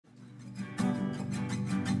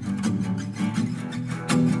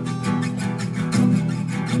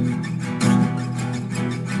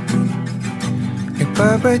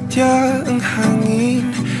Nagbabadya ang hangin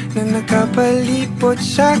na nakapalipot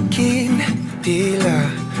sa'kin. Tila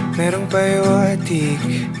merong pahiwatig,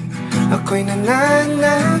 ako'y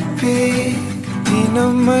nananapit. Di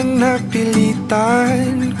naman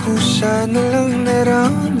napilitan, kusa na lang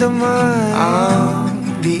naramdaman ang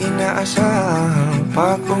di inaasahang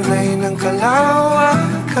papunglay ng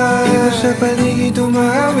kalawakan. Iba sa paligid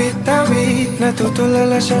umawit-awit,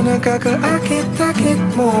 natutulala sa nakakaakit-akit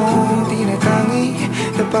mo. Tinatangi,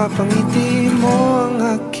 napapangiti mo ang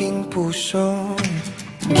aking puso.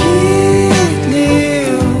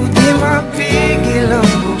 Giliw, di mapigil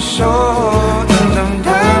ang puso.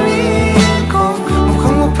 Damdamin ko,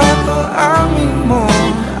 mukhang mapapaamin mo,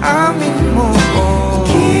 amin mo.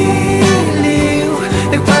 Giliw,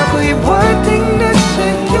 nagpapahiwating na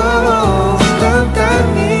sa'yo.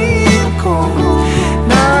 Damdamin ko,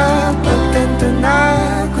 napagtanto na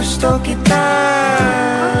gusto kita.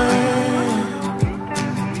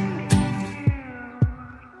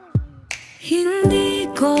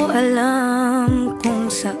 Hindi ko alam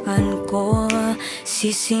kung saan ko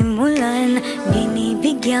sisimulan.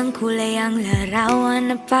 Binibigyan kulay ang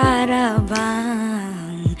larawan na para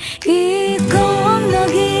bang ikaw ang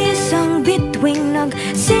nag-iisang bituing,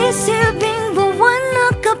 nagsisilbing buwan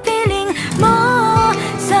na kapiling mo.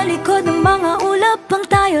 Sa likod ng mga ulap ang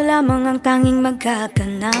tayo lamang ang tanging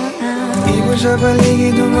magkakanaan. Ibon sa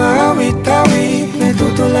paligid umawit-awit,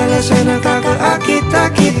 natutulala sa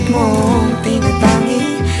nakakaakit-akit mo.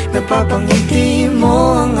 Tinatangi, napapangiti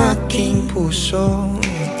mo ang aking puso.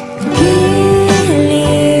 Giliw,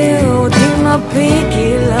 di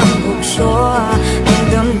mapigil ang bukso. Ang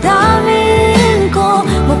damdamin ko,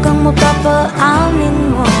 mukhang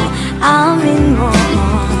mapapaamin mo, amin mo.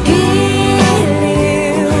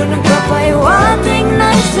 Giliw, nagpapahiwating na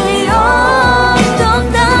sa'yo.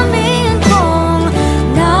 Damdamin kong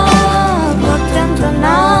napagtanto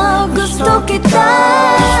na gusto kita.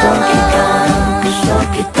 Gusto kita, gusto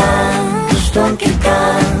kita, gusto kita,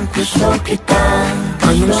 gusto kita.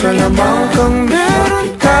 Anong salamang kang meron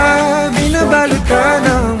ka, binabalot ka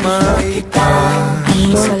ng makita.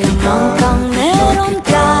 Anong salamang kang meron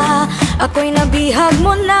ka, ako'y nabihag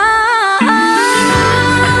mo na.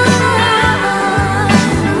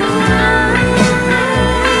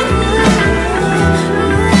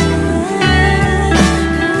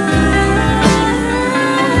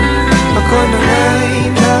 Ako na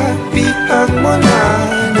nga'y nabihag mo na,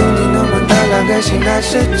 nang di naman talaga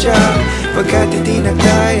sinasadya. Pagkat hindi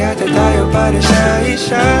nagdaya tayo para sa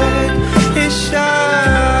isa't isa.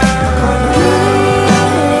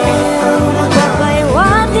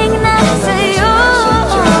 Magpapahiwating na sa'yo.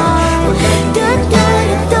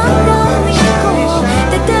 Damdamin ko,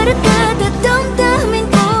 damdamin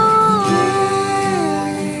ko.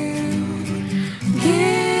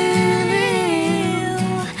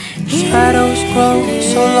 Shadows grow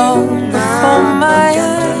so long before my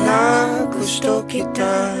eyes, gusto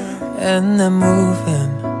kita. and they're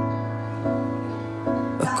moving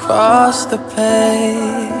across the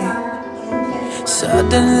page.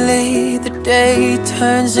 Suddenly the day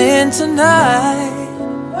turns into night,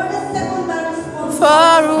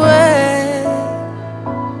 far away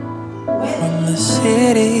from the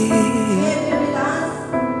city.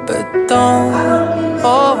 But don't,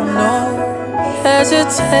 oh no,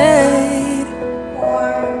 hesitate,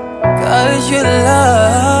 'cause your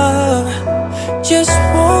love just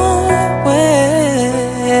won't wait.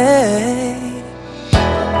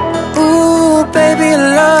 Ooh, baby, I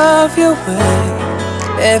love your way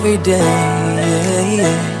every day.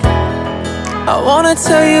 I wanna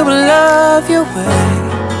tell you I love your way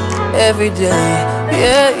every day.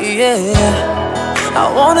 Yeah, yeah. I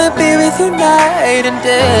wanna be with you night and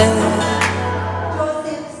day.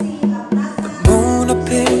 The moon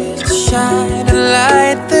appears to shine and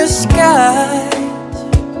light the skies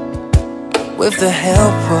with the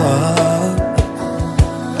help of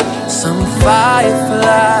some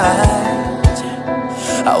fireflies.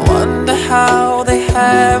 I wonder how they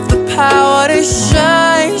have the power to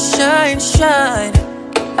shine, shine, shine.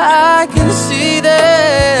 I can see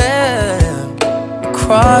them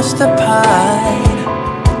across the pine.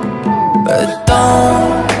 But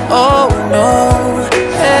don't, oh no,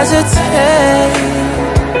 hesitate,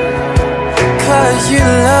 'cause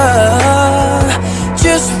your love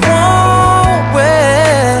just won't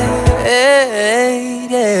wait.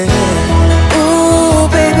 Yeah. Ooh,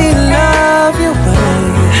 baby, love your way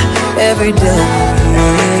every day.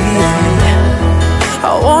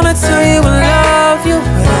 I wanna tell you I love your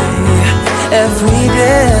way every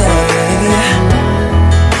day.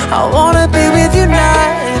 I wanna be with you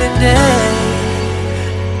night and day.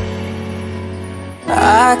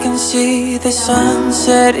 I I can see the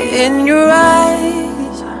sunset in your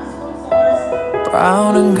eyes,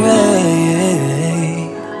 brown and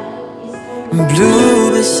gray,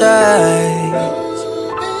 blue besides.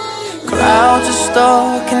 Clouds are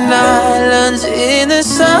stalking islands in the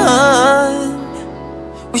sun.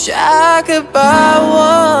 Wish I could buy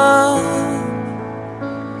one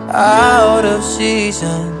out of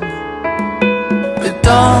season. But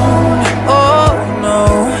don't, oh no,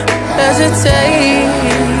 hesitate,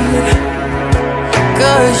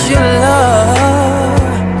 'cause your love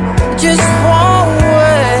just won't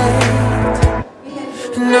wait.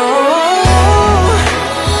 No,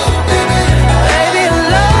 baby, I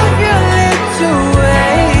love your little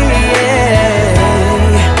way.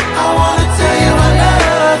 I wanna tell you I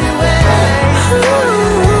love you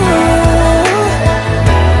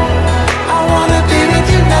I wanna be with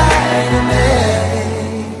you night and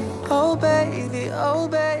day. Oh baby,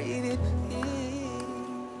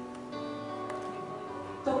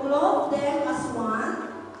 To clothe them as one,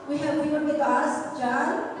 we have here with us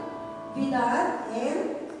John, Vidal,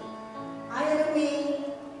 and I remain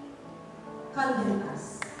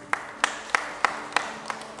Calvinas.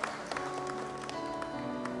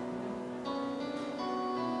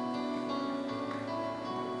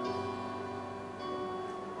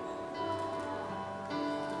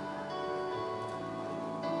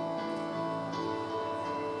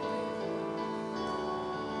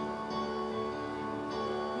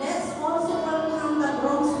 Let's also welcome the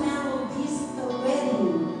groomsmen of this wedding.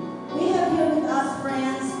 We have here with us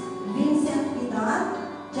friends Vincent Vidal,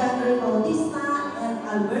 Jagger Bautista, and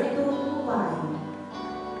Alberto Ubay.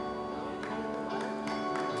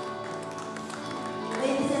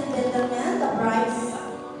 Ladies and gentlemen, the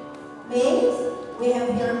bridesmaids, we have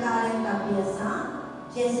here Karen Tapiesa,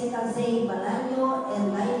 Jessica Zay Balanyo, and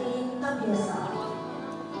Lailin Tapiesa.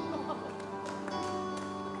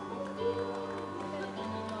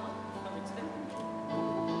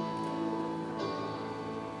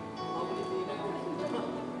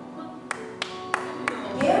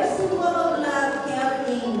 Their symbol of love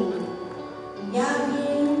caring,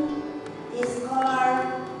 Yavin Skylar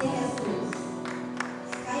De Jesus.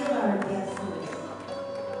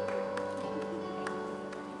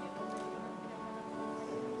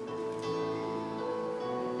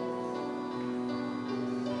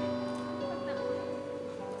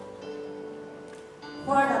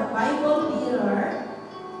 For the Bible bearer,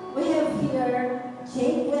 we have here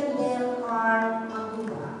Jake Wendell R.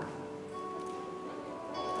 Makuba.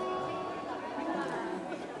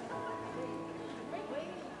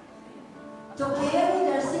 To carry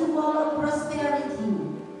their symbol of prosperity,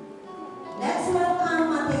 let's welcome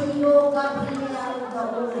Mateo Gabriel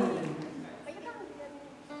Gaulay.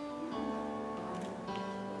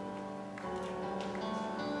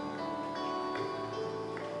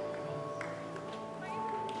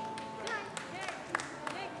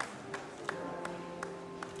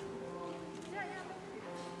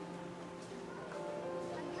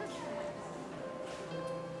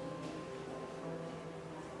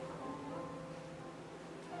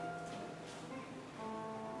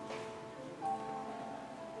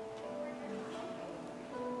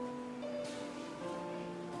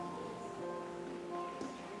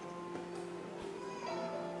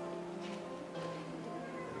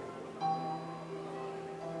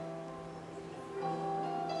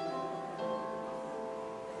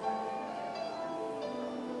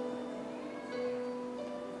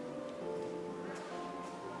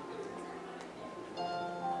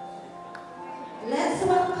 Let's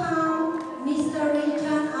welcome Mr.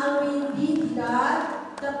 Richard Alvin D. Vidal,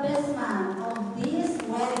 the best man of this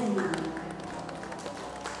wedding.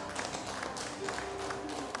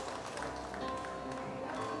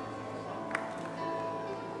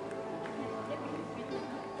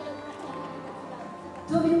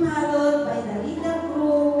 To be followed by the little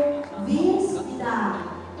crew, Vince Vidal.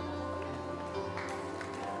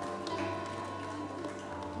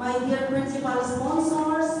 My dear principal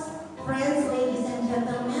sponsors, friends, ladies and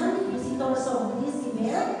gentlemen, visitors of this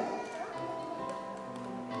event,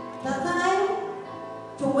 the time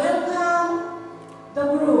to welcome the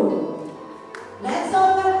groom. Let's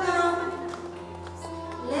all welcome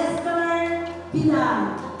Lesther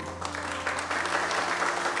Vidal.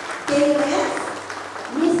 Parents,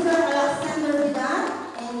 Mr. Alexander Vidal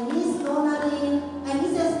and Mrs.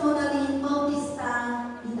 Nonalyn Bautista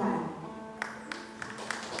Vidal.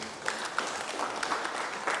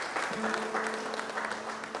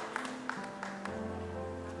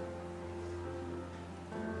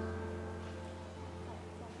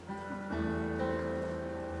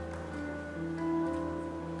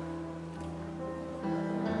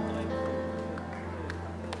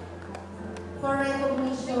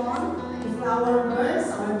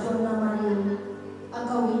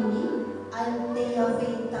 Althea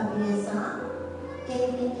Faith Tabiesa,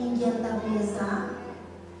 Caitlin Indian Tabiesa,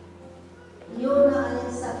 Leona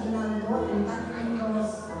Alexa Ginaldo, and Catherine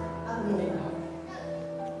Rose Aguilera.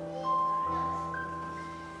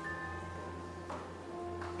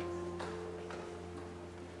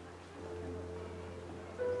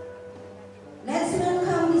 Let's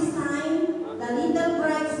welcome this time the little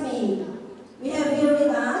bridesmaid. We have here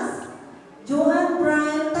with us Joan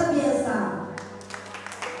Brian Tabiesa.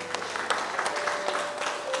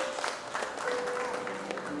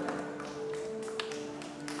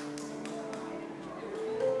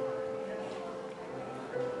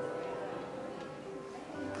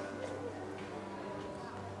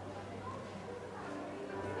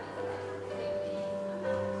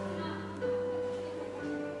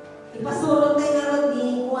 Ipasulot tayo nga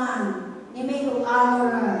ni Juan, ni maid of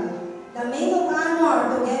honor. The maid of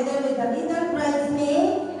honor, together with the little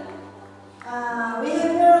bridesmaid, we have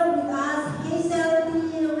here with us Hazel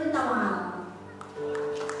T. Ritaman.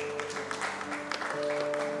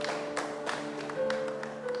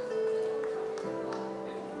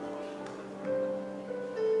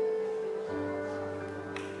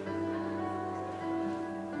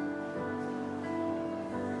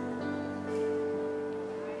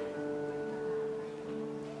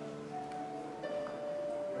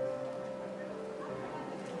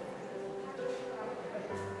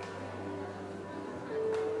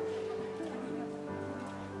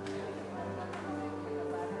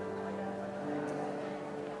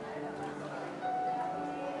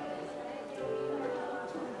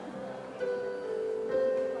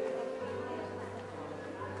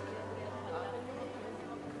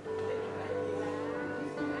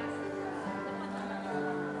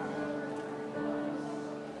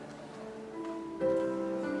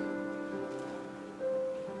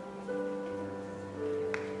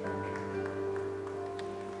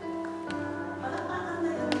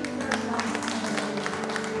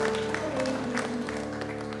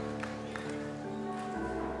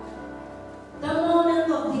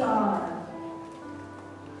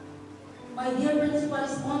 My dear principal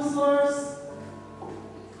sponsors,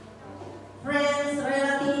 friends,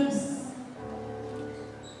 relatives,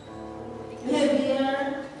 we have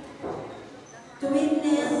here to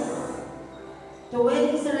witness the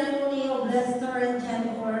wedding ceremony of Lesther and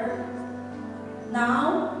Jennifer.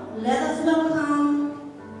 Now, let us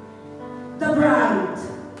welcome the bride,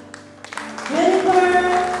 Jennifer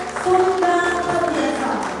Sunda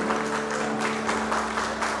Tabiesa.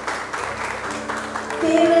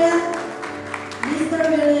 Parent, Mr.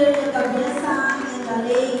 Valerio Tabiesa and the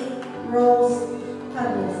late Rose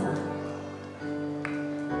Tabiesa.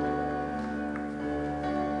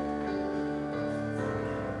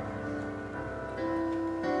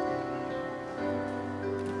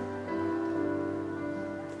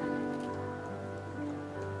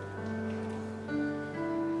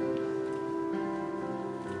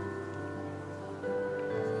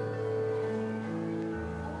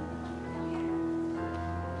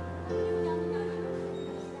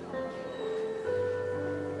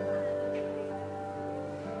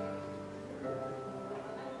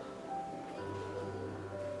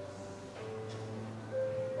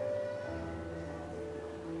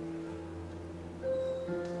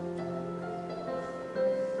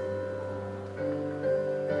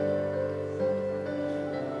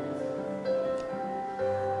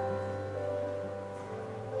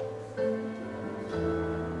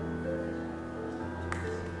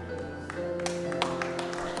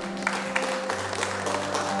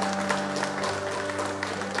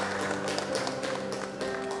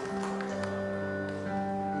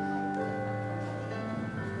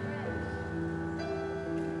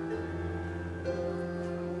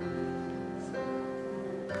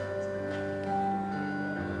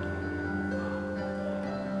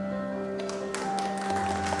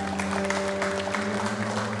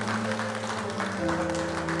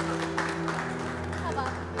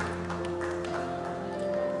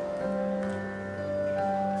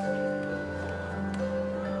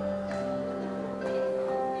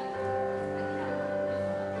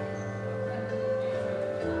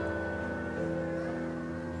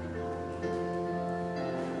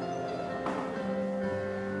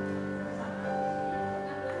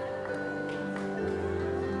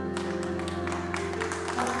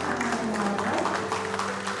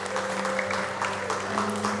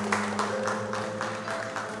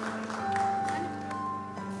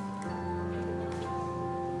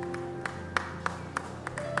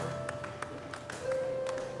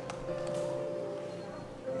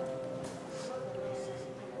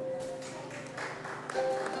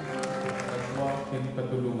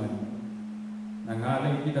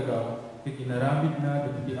 kitinaramid na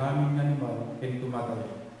dagiti aming animal ken tumatay.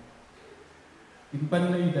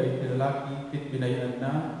 Impan na iday lalaki ket binayan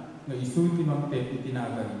na nga isuy timangtet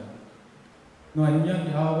itinagan. No anya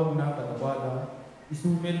giawag na katawada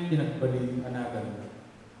isumel tinagbalin anagan.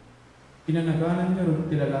 Pinanaganan niya ron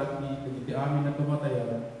ti lalaki dagiti amin na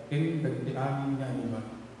tumatayan ken dagiti amin nga animal.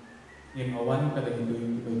 Yang awan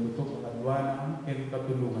kadagitoy tutok adwana ken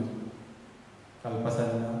katulungan.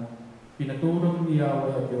 Kalpasan na pinaturong ni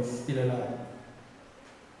Yahweh Diyos ti lalaki.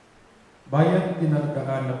 Bayat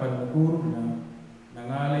tinargaan na panaturo na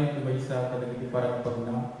nangalay tumaysa kadagiti paragpag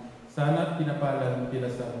na sana tinapalan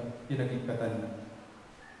tilasan tinagikatan na.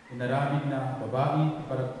 Inaramid na babae ti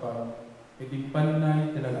paragpag itimpan na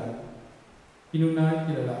ti lalaki. Kinunay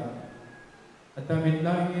ti lalaki. At damit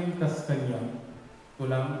langin kas kanya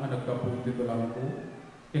tulang ang nagkapu iti tulang ko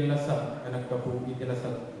kilasak ang nagkapu iti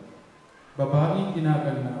lasak. Babae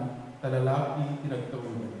tinagan na talalaki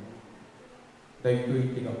tinagtaunan.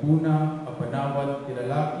 Daytoy tinapuna, apanawal,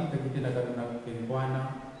 tilalaki, dagiti naganagang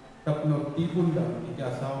kinuana, tapno tipunda, iti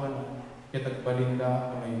asawa na, kitagbalinda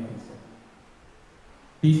ang may isa.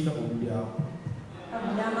 Peace na ubi ako.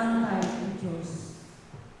 Pagyaman tayo ng Diyos.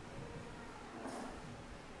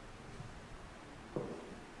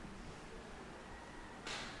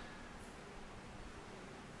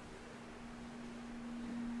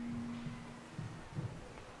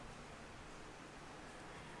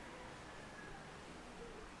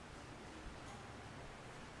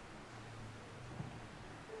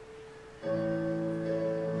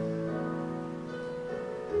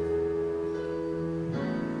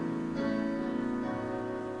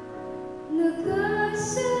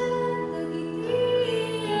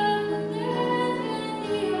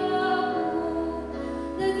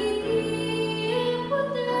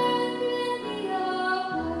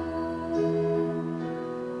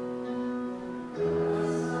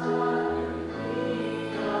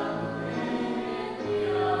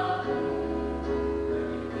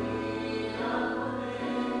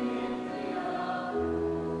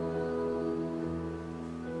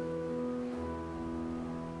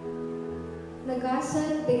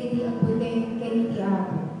 Nagasat dagiti agputen ken iti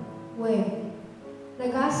Apo. Wen.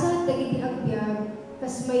 Nagasat dagiti agbyag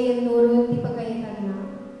kas mayan nurot ti pagayatan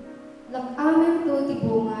na. Lakamen to ti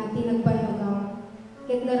bunga ti nagbanagaw.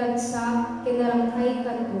 Ket naragsak ken narangkay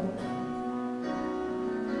kanto.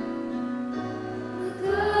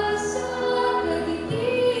 Nagasat dagiti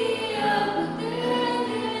agputen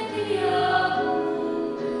ken iti Apo.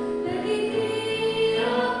 Dagiti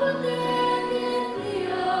agputen ken iti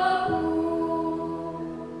Apo.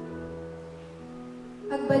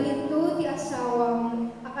 Agbalinto ti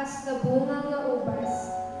asawam, akas na bunga nga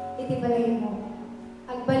ubas, iti balay mo.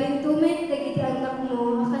 Agbalinto men dagiti anak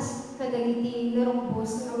mo, akas kadagiti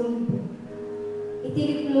narumbos nga ulibo.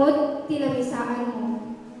 Itilikmot ti namisaan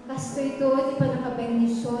mo, kas ito ti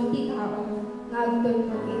panakabendisyon ti tao, nga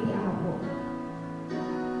agdulog iti Apo.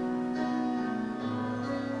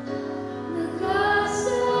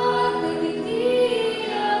 Nagasat dagiti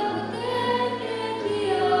agputen ken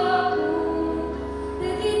iti Apo.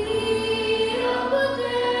 Dagiti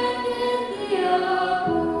agputen ken iti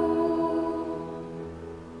Apo.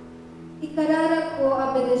 Ikararag ko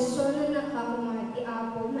a benedisyon na nakakuma ti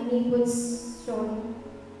Apo manipod siyon.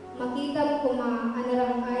 Makita mo kuma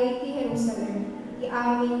anarangay ti Jerusalem, ti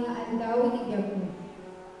amin nga aldaw iti biyag mo.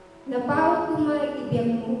 Napaot kuma iti biyag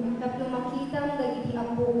mo, tapno makita ang dagiti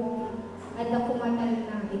Apo mo, at nakumatal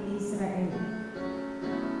na iti Israel.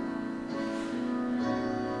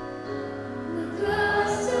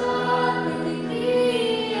 Nagasat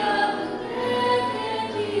dagiti agputen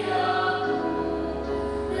ken iti Apo.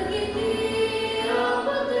 Dagiti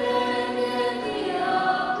agputen ken iti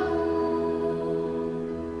Apo.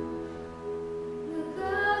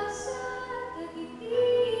 Nagasat dagiti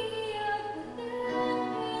agputen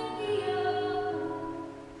ken iti Apo.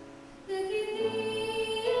 Dagiti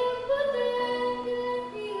agputen ken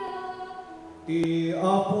iti Apo. Ti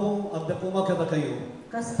Apo, adda pumakada kayo.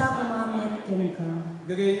 Kasta kumamit ken ka.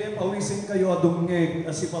 Gagayem, awisin kayo adungeg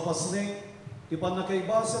as ipapasnek,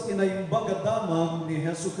 ipanakaibasa tinaimbag at damag ni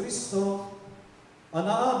Hesu Kristo,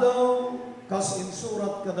 anaadaw kas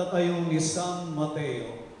insurat kada tayo ni San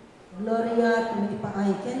Mateo. Gloria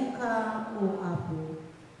tumipaay ken ka, o Apo.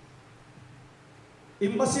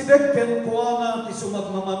 Imbasideg ken kuana ti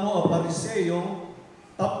sumagmamano a Pariseo,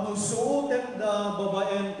 tapno suoten da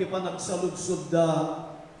babaen ti panagsaludsud da.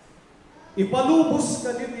 Ipalubos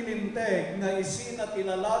ka din ilinteg nga isina ti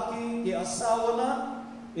lalaki ti asawa na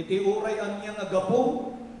iti uray anya nga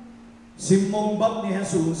gapo simmongbat ni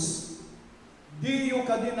Jesus. Diyo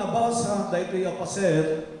ka din nabasa daytoy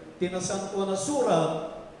apaser tinasanto na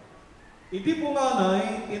surat Idi po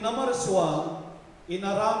nganay, inamarswan,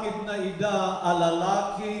 inaramid na ida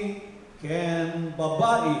alalaki ken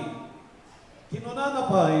babae.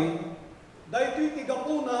 Kinunanapay, dahil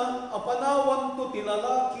tigapuna, apanawan to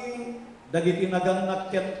tilalaki, dagiti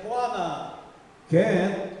naganak ken kuana,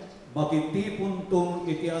 ken makitipon tong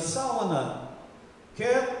iti asawa na,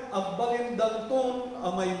 ket agbalindanton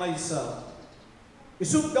amay maysa.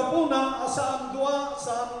 Isut kapuna asaan dua,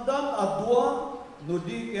 saan dan adua,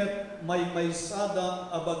 nudiket may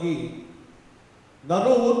maysadang abagi.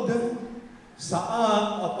 Narud,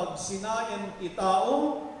 saan apagsinayan ti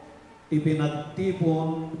tao,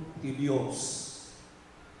 ipinagtipon ti Diyos.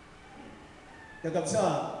 Kagabsa,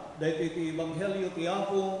 dahil iti Ebanghelyo ti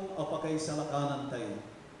Apo, apakay salakanan tayo.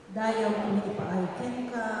 Dayaw kung ipaay,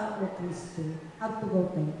 ken ka o Kristo, at tugaw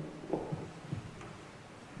tayo.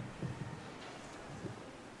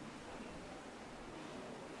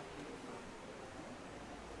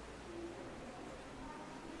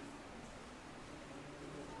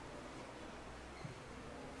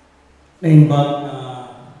 Naimbag na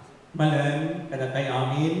malam kadatay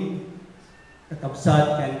amin,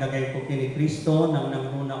 katapsat kan kagay po kini Kristo nang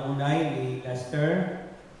nangunay ni Lesther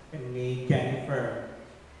and ni Jennifer.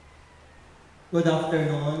 Good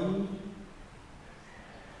afternoon.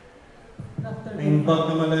 Naimbag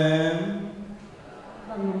na malam.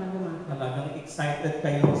 Talagang excited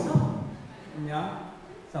kayo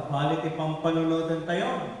sa balit ipang panunodan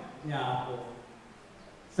tayo niya ako.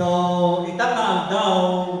 So, itangal daw,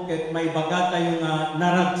 ket may baga tayo nga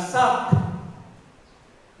naragsak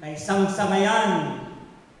na isang sangayan,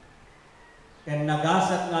 ken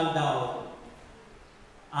nagasat nga daw.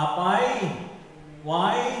 Apay,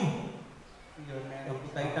 why? Yun, meron po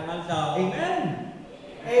tayo tangal daw. Amen?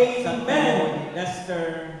 Amen!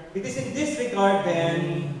 Lesther, it is in this regard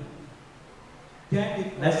then,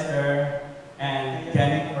 Lesther and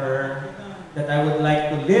Jennifer, that I would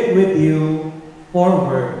like to live with you 4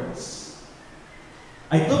 words.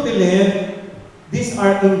 I do believe these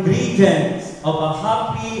are ingredients of a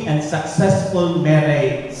happy and successful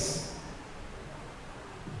marriage.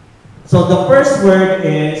 So the first word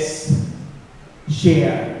is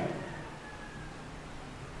share.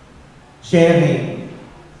 Sharing.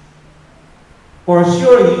 For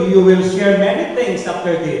sure, you will share many things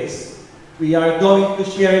after this. We are going to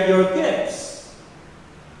share your gifts.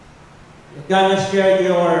 You're gonna share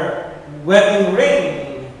your wedding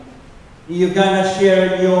ring. You're gonna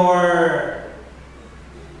share your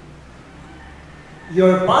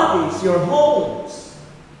bodies, your homes.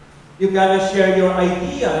 You're gonna share your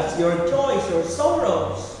ideas, your joys, your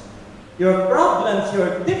sorrows, your problems,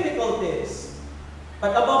 your difficulties.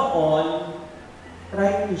 But above all,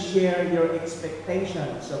 try to share your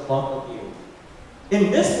expectations of both of you.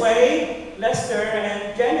 In this way, Lesther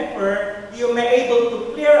and Jennifer, you may able to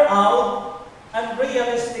clear out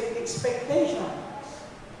unrealistic expectations.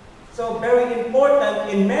 So very important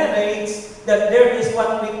in marriage that there is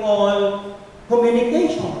what we call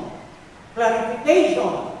communication,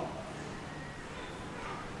 clarification.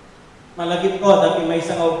 Malagip ko, dati may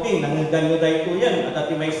isang outing, nangiganyo-day ko yan, at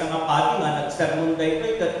dati may isang apati nga, nagsermon-day ko,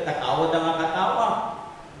 katawa nga katawa.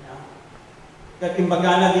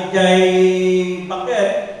 Katimbaga na di jay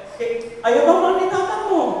bakit? Ayaw bang manitatan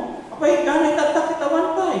mo? Apay, ganay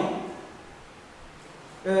tatak-kitawan pa eh.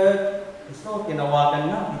 So, tinawagan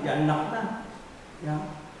na, di anak na.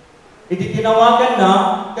 Hindi tinawagan na,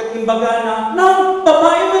 katimbaga na, nang,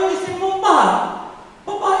 babae matisin mo pa.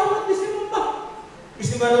 Babae matisin mo pa.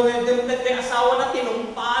 Kasi marunong yung may asawa na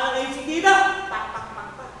tinumpaan na ngayon si Gina. Pak.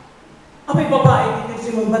 Apay, babae,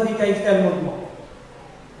 matisin mo ba di kayo sermon mo?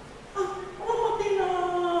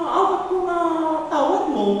 Awat ko na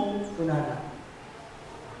tawad mo. Kunana.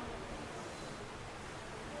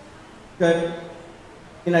 Kaya,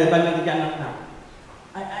 inaiban lang di anak na.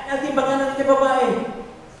 Ay, baka na di babae.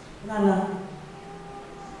 Kunana.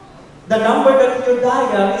 The number that you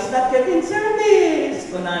dial is not yet in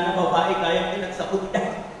service. Kunana, babae, kayang pinagsapot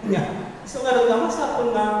niya. So, nga rin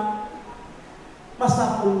masapol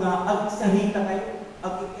nga, ang sahita kayo,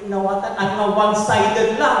 ang inawatan, ang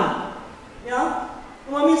one-sided lang. Yeah?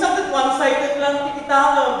 Minsan kat one-sided lang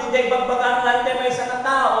tikitaan, di jay bagbagaan lang tayo may isa na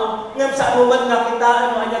tao, ngayon sa anuman nga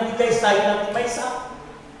kitaan mo, anyang di jay side lang may isa.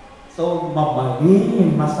 So,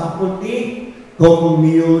 mabalin, masapol di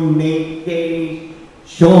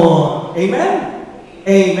communication. Amen?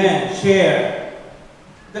 Amen. Share.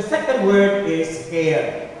 The second word is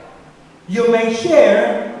care. You may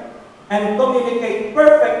share and communicate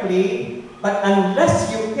perfectly, but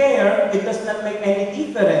unless you care, it does not make any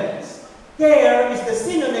difference. Care is the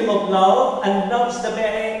synonym of love, and love is the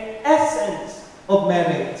very essence of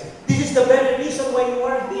marriage. This is the very reason why you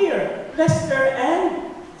are here, Lester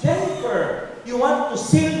and Jennifer. You want to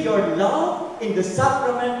seal your love in the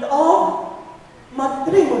sacrament of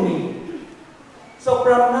matrimony. So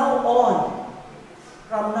from now on,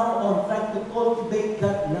 try to cultivate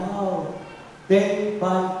that love day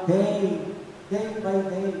by day.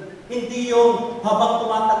 Hindi yung habang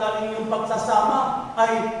tumatagal yung pagsasama,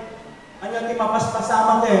 ay, di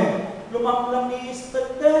mapaspasama din. Lumamlamis,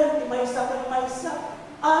 din, di maysa.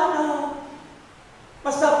 Ana,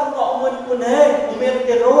 pasapon ka umun-unay,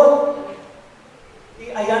 umirtirot.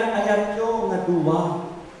 Ayan yung nga duwa.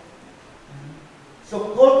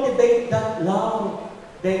 So cultivate that love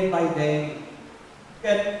day by day.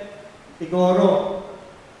 Kaya siguro,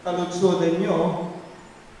 taludsudan nyo,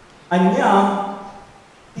 anya,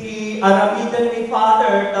 ti aramidan ni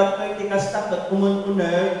Father, tapos ti kastak at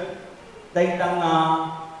umun-unay, dahil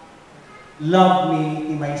love me,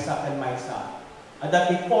 ti maysa kan maysa. At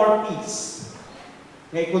dati 4 P's.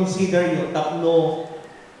 Ngay consider nyo, tapno,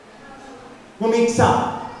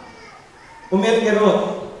 humigsa,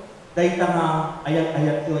 umirgerot, dahil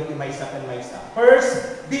ayat yun, ti maysa kan maysa.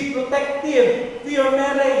 First, be protective to your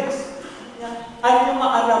marriage. Ano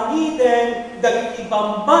maaramiden, dahil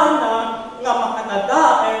ibambana, nga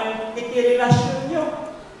makatadaen, iti relasyon nyo.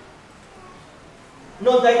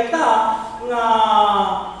 No, dahil nga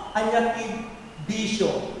anya ti bisyo.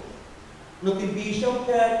 No, ti bisyo,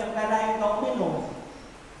 kaya kanahin ka uminom.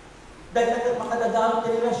 Dahil makatadaen ti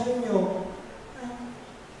relasyon nyo,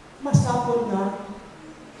 masapon nga,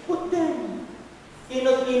 put them.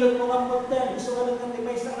 Inot-inot mo nga put them. Gusto ka lang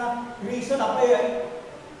may isang reason, ay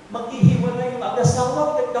maghihiwan na yung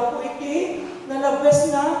mag-asawa, at kapo iti,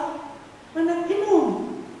 nalabas na,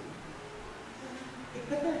 manag-inom.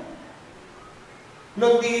 Ikata.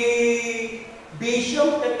 No, di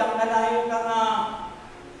bisyo, katang kanayon ka nga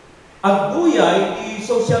agbuyay, di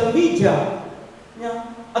social media,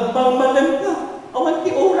 agmamalan ka, awan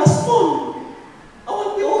ti oras mo.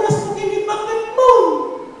 Awan ti oras mo, kinipagat mo,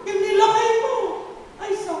 kinilakay mo.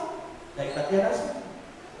 Ay, so, dahil katiras mo.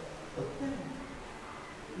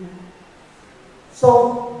 So,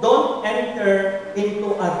 don't enter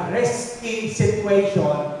into a risky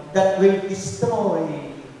situation that will destroy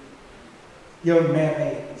your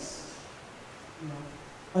marriage.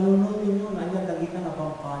 Panunutin nyo, nandiyan lagi ka na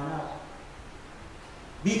bang panap.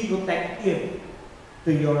 Be protective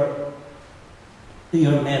to your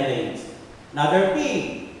marriage. Another P,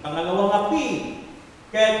 pangalawang nga P,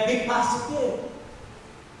 can be positive.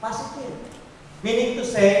 Positive. Meaning to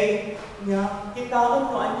say, kitaon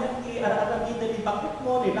mo, anyan ti araramida ni bakit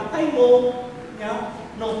mo, nilakay mo,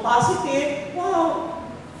 no positive, wow,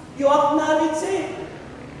 you acknowledge it.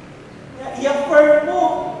 I-affirm mo,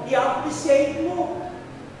 i-appreciate mo.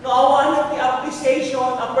 No, awan ti appreciation,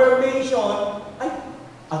 affirmation, ay,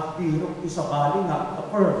 agpirok ti sabali nga,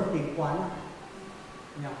 affirm, tingkwana.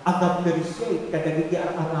 Ag-appreciate, kadagiti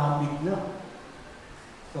araramid na.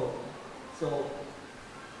 So,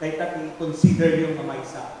 kaya tayo consider yung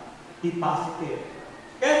mamaysa. Be positive.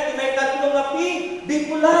 Kaya may tatlong nga be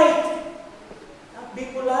polite. Be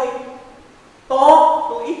polite. Talk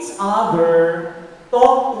to each other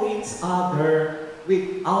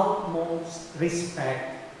with utmost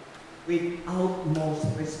respect. With utmost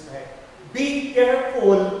respect. Be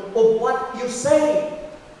careful of what you say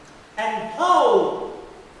and how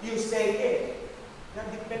you say it.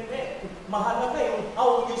 Depende. Mahalaga yung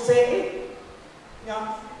how you say it.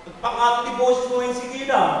 Pang-active mo yung sige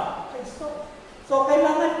lang. So,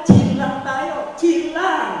 kailangan chill lang tayo. Chill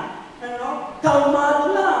lang. Kalmado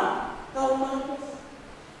lang. Kalmado.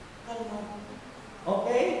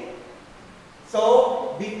 Okay? So,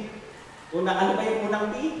 ano ba yung unang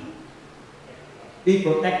P? Be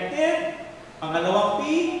protective. Pangalawang P,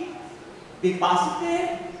 be positive.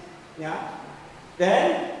 Then,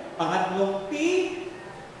 pangatlong P,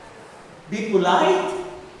 be polite.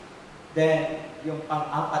 Then, yung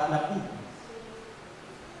pang-apat na P,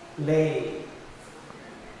 play.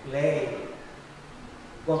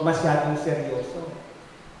 Huwag masyadong seryoso.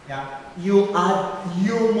 You add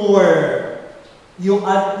humor. You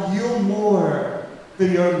add humor to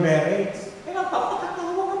your marriage. Kaya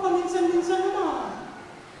papakatawa ka paminsan-minsan naman.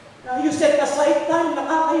 You set aside time,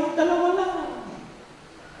 nakakayong dalawa lang.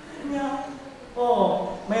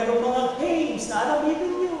 Mayroong mga games na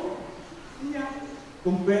alamidin nyo.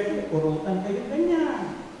 Kung pwede, urutan kayo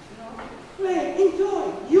ganyan. Play, enjoy,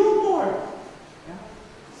 humor.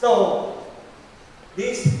 So,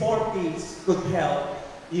 these 4 P's could help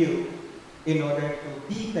you in order to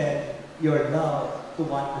deepen your love to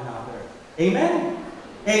one another. Amen?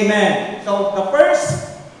 Amen. So, the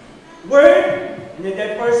first word,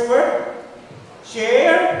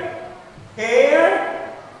 share,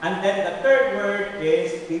 care, and then the third word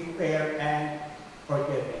is be fair and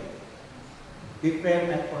forgiving. Be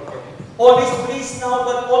fair and forgiving. All is bliss now,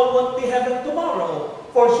 but all won't be heaven tomorrow.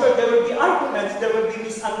 For sure, there will be arguments, there will be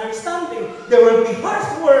misunderstanding, there will be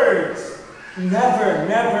harsh words. Never,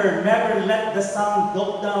 never, never let the sun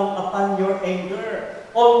go down upon your anger.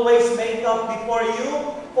 Always make up before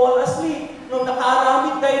you fall asleep. Nung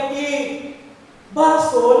nakaaramid kayo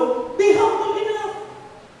basol, be humble enough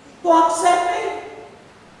to accept it.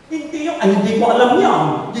 Hindi yung, ay, hindi ko alam yan.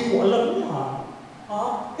 Hindi ko alam yan. Ha?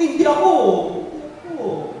 Hindi ako.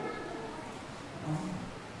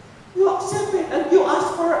 You accept it and you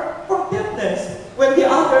ask for forgiveness. When the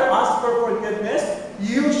other asks for forgiveness,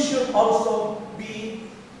 you should also be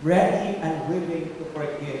ready and willing to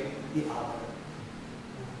forgive the other.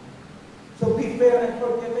 So be fair and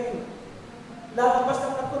forgiving. Lalabas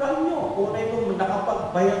ng natural nyo. Kung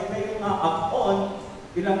nakapagbayad kayo nga upon,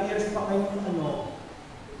 ilang years pa kayo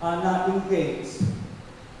na-engage.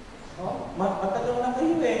 Matagal na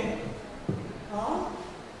kayo eh.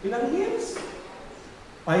 Ilang years?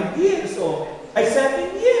 5 years ay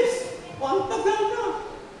 7 years. Ang tagal na.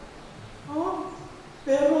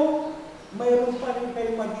 Pero mayroon pa rin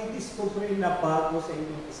kayo magdidiscover na bago sa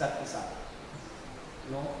inyong isa't isa.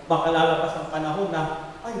 No? Baka lalabas ang panahon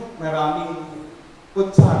na, ay, maraming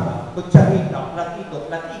kutsarita,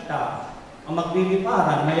 platita, ang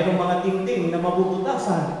magliliparan, mayroong mga tingting na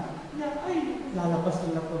mabubutasan. Ay, lalabas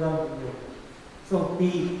ng natural yun. So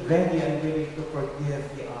be ready and willing to forgive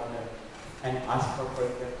the other and ask for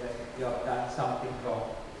forgiveness if you have done something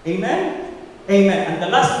wrong. Amen? Amen. And the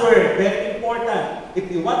last word, very important. If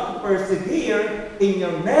you want to persevere in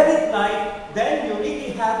your married life, then you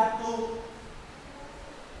really have to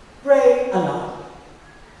pray a lot.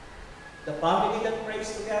 The family that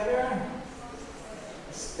prays together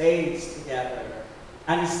stays together.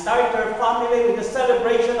 And start your family with the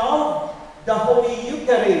celebration of the Holy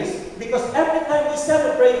Eucharist. Because every time we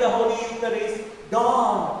celebrate the Holy Eucharist,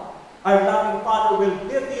 God, our loving Father, will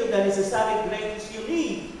give you the necessary grace you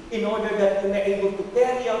need in order that you may be able to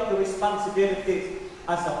carry out your responsibilities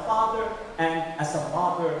as a father and as a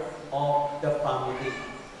mother of the family.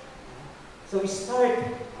 So start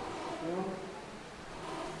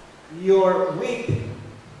your week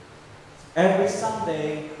every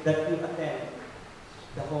Sunday that you attend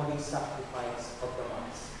the holy sacrifice of the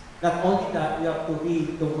Mass. Not only that, you have to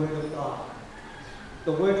read the Word of God.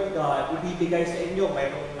 The Word of God, ibibigay sa inyo,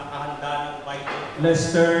 mayroong nakahanda ng Bible.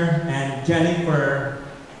 Lester and Jennifer,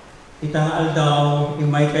 itangal daw,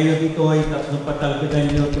 imay kayo dito, itatlong patalgadan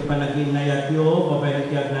nyo, ipanag-inayat nyo,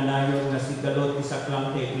 pabayagiyag na nayo na si Galot,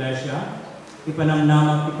 isaklang te Iglesia,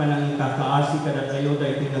 ipanamnamak, ipanangikakaasi kada tayo,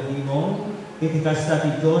 dahil tinagimong, itikasta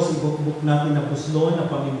ti Diyos, ibukbuk natin na puslon, na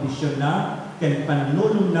pamimbisyon na, ken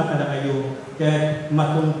panulong na kada kayo, ken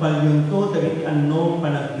matumpal yung to, dahil anong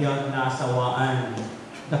panagbiag na asawaan.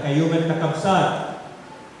 Da kayo man kakabsat,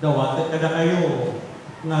 dawatat kada kayo,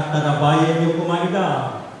 nga tarabayan nyo kumaida,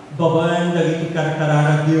 baban dagiti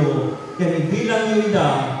karkararagyo, ken ibilang nyo ida,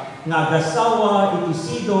 nga agasawa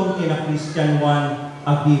itisidong kinakristiyanwan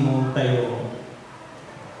agimong tayo.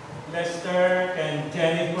 Lester and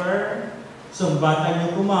Jennifer, sumbatan nyo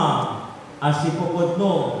kuma, asipupod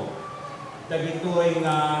no, dagitoy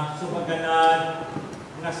nga sumaganad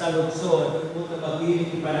nga sa lugsod, kung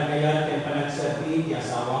tabagin ipanagayat at panagsabi di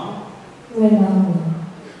asawang?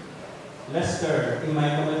 Lester,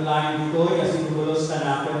 imay kamadlayan dito'y asinubulos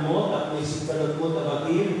tanakan mo, at may sipalod mo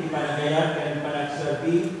tabagin ipanagayat at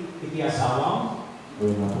panagsabi iti asawang?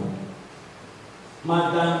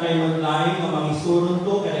 Magdan kay madlayan nga mangisurun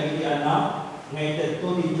to kaya iti anak, ngayon to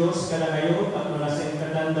ni Diyos kada kayo at malasin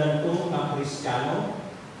katandan to ng Kristiyano?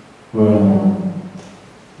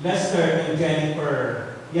 Lester and Jennifer,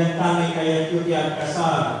 yan tangay kaya iti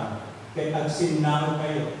agkasal, kaya agsinnaw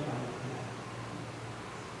kayo.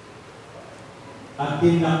 At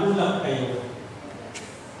dinakulak kayo.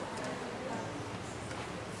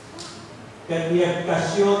 Kaya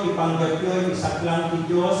iagkasyo, ipanggapyo, isaklang ti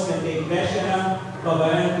Diyos, kaya iglesia na,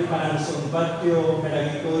 babayan ti panangsumbatyo,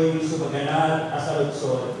 kaya ito'y sumaganad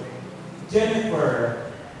asalutsod. Jennifer,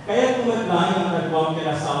 kaya kumatlayan ang nagwang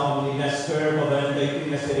kinasawa ni Lester, babayan tayo ito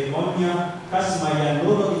na seremonya, kas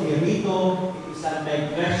mayanuro iti rito, iti Santa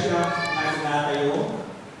Iglesia, nga tayo.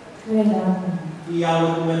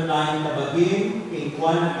 Iyawag kumatlayan tabagin,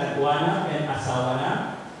 kingkwan at kadwana, and asawa na.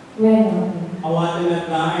 Awatan at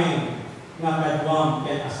lain, nga kadwang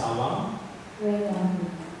and asawa.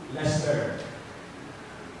 Lester.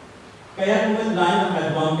 Kaya kumatlayan ang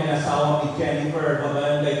kadwang kinasawa ni Jennifer,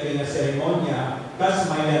 babayan tayo ito na seremonya,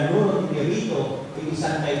 kas mayanuro iti rito,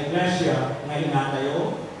 Ilisan na iglesia nga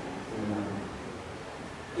inatayo.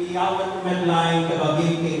 Iyawat ko medline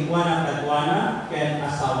kabaging king Juana Kadwana ken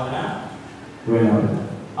asawa na.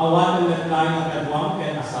 Awat ko medline ang kadwang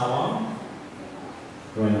ken asawang.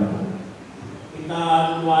 Kita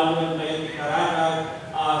luwalon kayo ikararag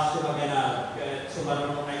sumagana ken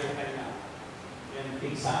sumarunong kayo kanya. Ken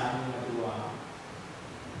pigsaan yung madua.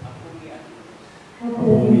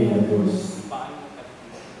 Ako ni Diyos.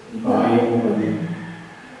 Ipaay mo kami.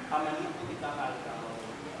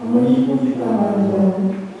 Amani po kita halaw.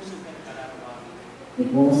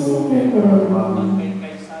 Ipuso kay karapang.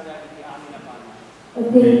 At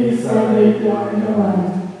kay sada iti amin naman.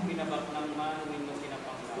 Pinabak ng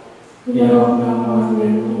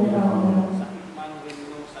manuin mo kinapanglaw.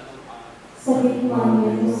 Sakit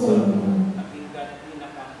manuin mo sa lupa.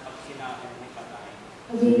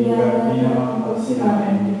 Aginggat pinakang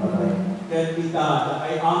pagsinain ni patay. Ket kita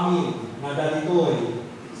kay amin na dalitoy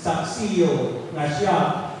saksiyo na siya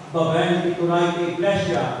babaeng ituray ng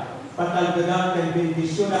iglesia patalgagang kay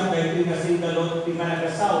bendisyonan kay pinasindalot ti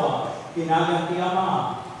kanagasawa tinagang ti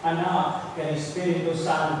Ama, Anak, kay Espiritu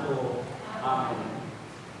Santo. Amen.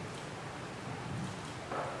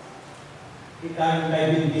 Kita kay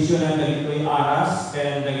bendisyonan dagitoy aras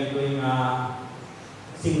kay dagitoy nga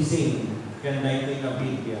singsing kay dagitoy nga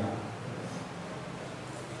Biblia.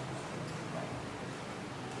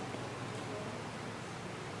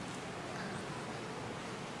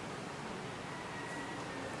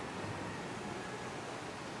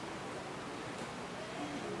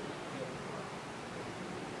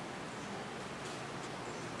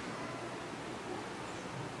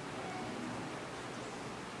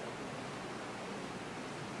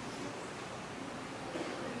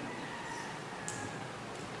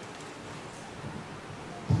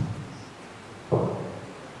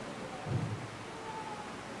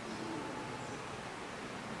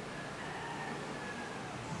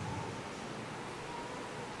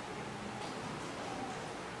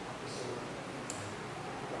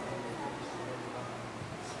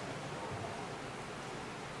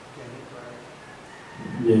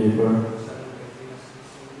 Jennifer,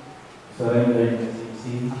 sarang day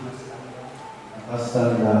sisi,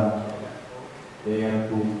 akastanda, kaya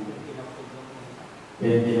po,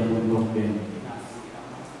 pwede na pundok din,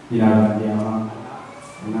 tinagang di Ama,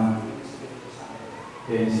 Anak,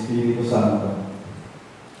 kaya Espiritu Santo.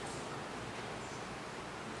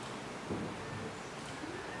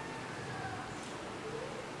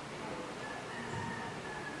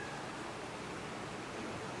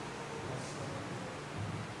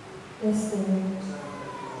 lesther,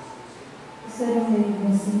 sarang day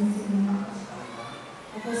sisi,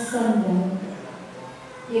 akastanda,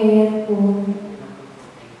 kaya po,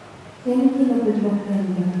 kaya kinapudlok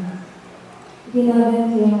ganda, ginagan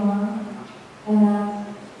di Ama,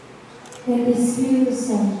 Anak, kaya Espiritu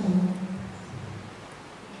Santo.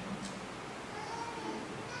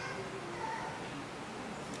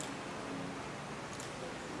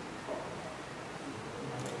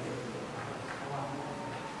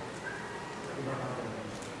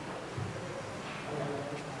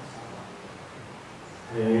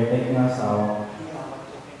 Tek na asawa,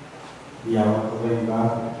 iyawat ko rin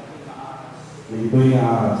ka, lingdoy nga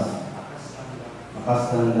aras,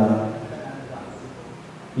 makastanda,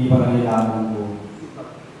 di panangilangan ko,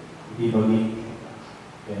 di bagit,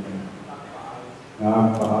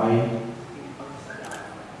 nga paay,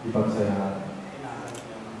 di pagsayahan,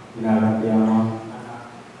 tinagang di Ama,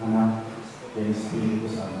 Anak, kaya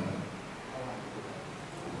Espiritu Santo.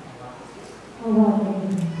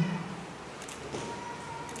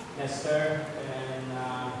 Lesther and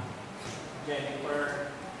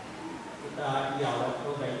Jennifer, kita iyawat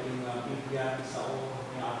ko kay yung Biblia sa o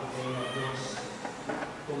ng ako kayo na Diyos.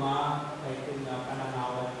 Kay yung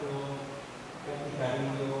pananawat ko, kay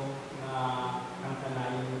ikarinyo na ang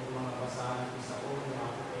kanayon ng mga basahan sa o ng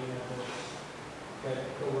ako kayo na Diyos.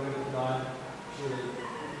 That the Word of God should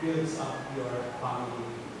build up your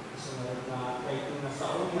family. Isunod na kay yung nasa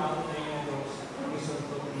o ng ako kayo na Diyos,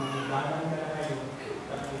 isunod mga ganang ka na kayo,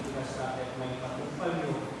 tapi kita sa may patumpal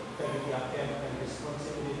nyo, kaya ang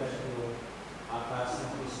responsibilidad nyo atas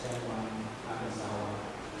ng Christian man ang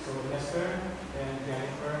asawa. So, Lesther and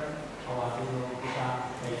Jennifer, awatin nyo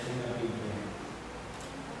kita kay Sina Biblia.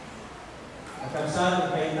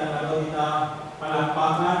 Nagkagsad, kay tanalo kita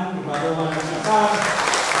palakpakan, ibaruan ng kasal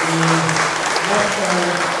ni Lesther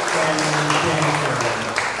and Jennifer.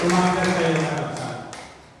 Tumagal kayo na kagsad.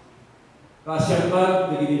 Kasyang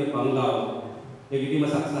bag, nagiging na panglaw. Nagiging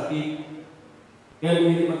masaksakit, kaya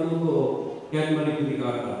hindi matutuo, kaya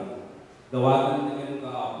malipurikatan. Dawatan na ganun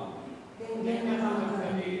kaapo.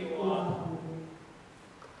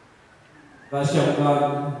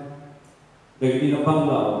 Kasyangkan, dagiti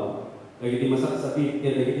napanglaw, dagiti masaksakit,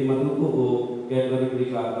 kaya dagiti matutuo, kaya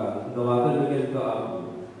nariglikatan, gawagan na kaya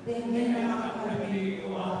kaabo. Denggan na makakalimutan ko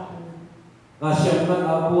ako. Kasyangkan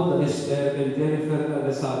apo, na lesther, kaya Jennifer na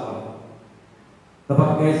agasama.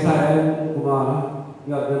 Tapat kay Sael, kumara,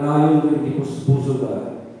 nga ganayon ng puso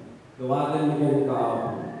na, gawagan na kaya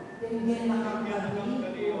kaabo. Denggan na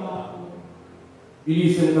makakalimutan ko ako.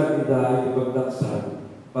 Ilisan ka kita ay pagdaksan,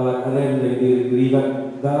 palag-alem na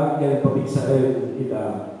diririgat da kaya pabigsaen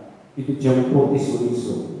kita, iti tiyampo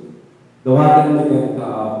iso-iso. Gawagan na kaya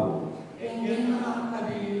kaabo. Denggan na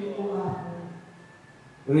makakalimutan ko ako.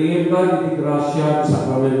 Ringin ka iti grasya sa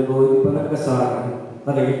sakramento iti panagkasaran,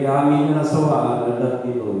 talagiti amin na nasawaan at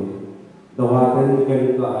datinoy. Gawagan na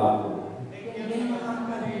kaya kaabo. Denggan na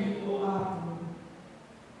makakalimutan ko ako.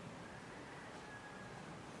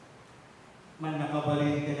 Man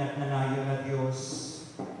nakabalin ka na't nanayo na Diyos.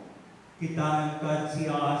 Kitaan ka at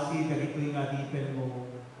siya asi dagito'y nadipen mo.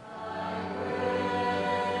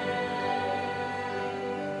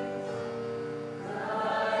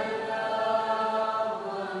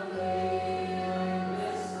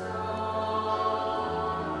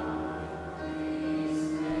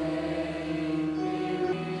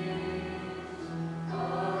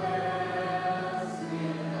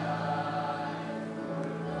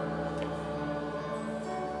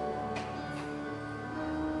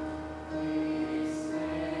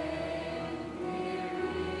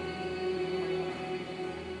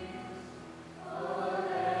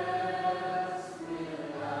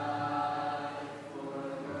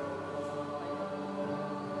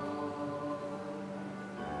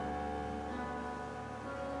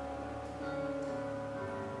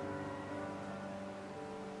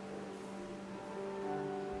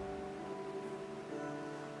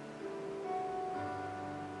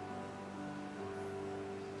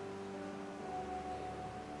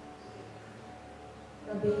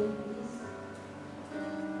 The baby, please.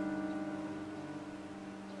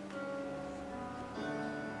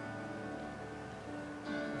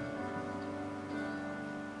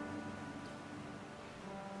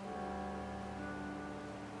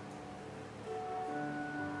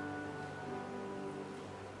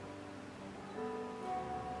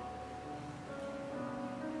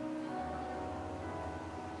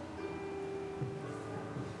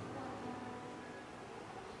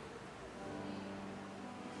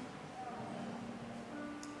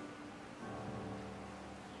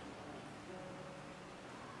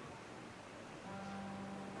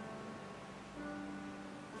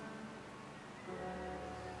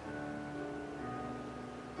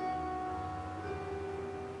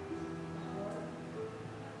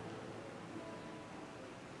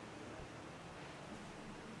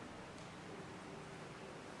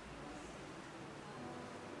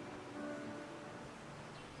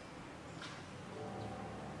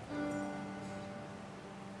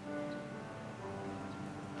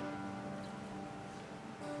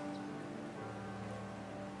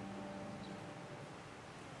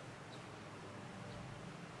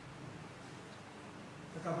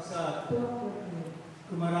 Kakabsat,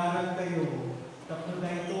 kumararan kayo, tapos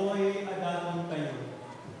na ito'y adaton kayo,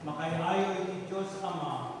 makayayo ni Diyos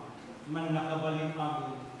Ama, man nakabalin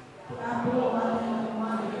kami. Apo, ating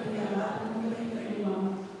nakumari, kaya kung hindi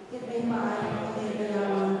kayo, kita'y maaari kita'y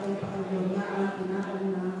kayawan, kita'y pakalunyaan, kinakal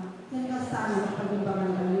na, kinakasana,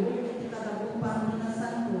 pagimbangan kayo, kita'y kadagupang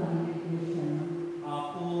minasantuan.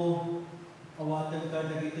 Apo, awatan ka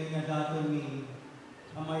na ito'y nadaton ni,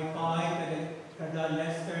 amay pahay kada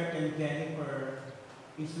Lesther and Jennifer,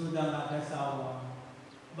 isuda nga kasawa.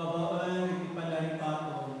 Babaan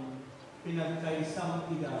ipanaripaton, pinagkaisang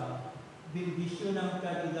ida, bindisyon ng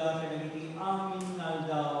kadida kanagiti amin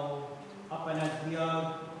naldaw,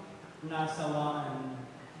 apanagbiag, nasawaan,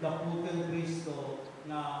 gaputan Kristo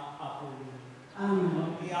na Apo.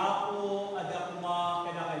 Amen. Iapo, ada kuma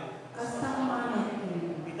kada kayo. Kastang manit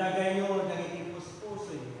kayo. Bitagayo, dagiti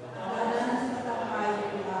puspusoy. Adadan sa katapay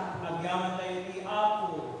ko ako. Agyaman tayo ni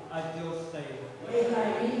Apo, at Diyos tayo.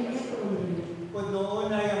 Karin ito. Kung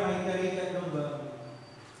noon ay may karikat ng bang,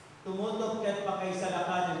 tumutok ket pa kay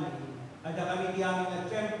salakanan ni, ada kami di amin na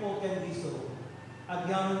tiyempo kendiso,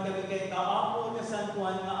 agyaman kami kay Kaapo na San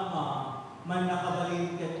Juan nga Ama, man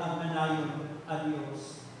nakabalin ket agnanayon a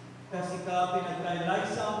Diyos. Kasi ka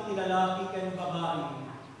pinagkalaisa ang tilalaki ken babae,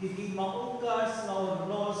 hindi maukas na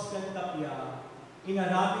ornos ken tapya,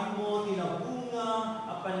 inarabin mo tinabunga,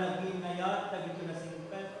 apan naginayat, tagito na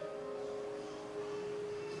singpet.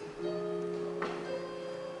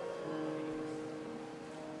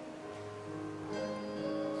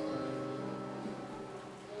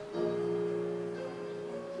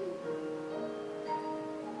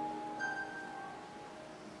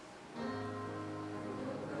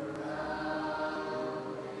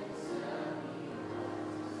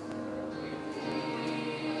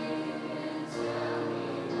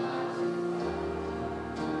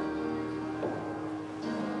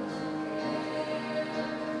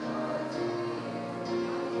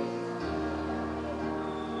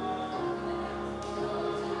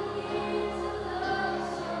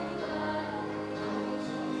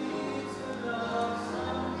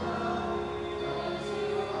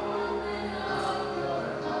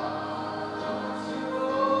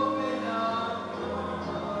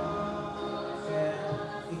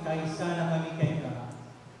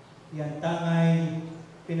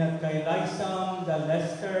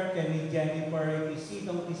 Lester, ken ni Jennifer, iti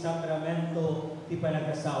sitong ti sakramento ti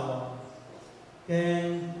panag-asawa.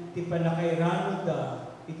 Ken ti panakairanod da,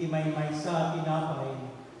 iti maymaysa tinapay,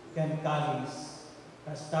 ken kalis.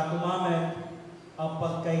 Kasta kumamet, ang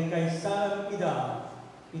pagkaykaysalam ida,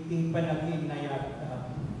 iti panag-inayat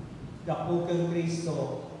da. Gapu ken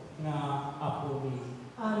Kristo nga apo ni.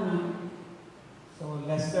 Amen. So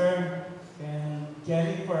Lester and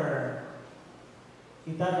Jennifer,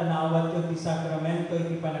 kita danawat yung ti sakramento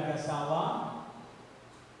iti panag-asawa.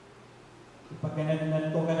 Ipagganad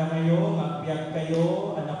to ka na kayo, magbiag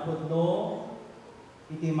kayo, anapod no,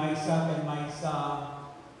 iti maysa ken maysa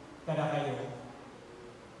kada kayo.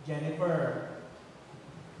 Jennifer,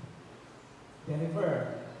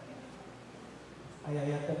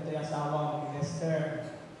 ayayat ti asawa ni Lester.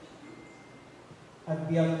 At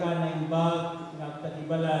biyag ka na imbag,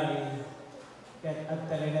 nagtatibalay, ket at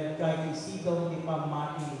talinag ka isigaw ti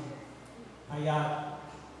pamati, ayat,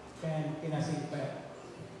 ken kinasilpet.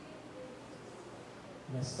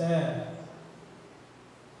 Lester,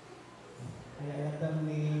 ayayatan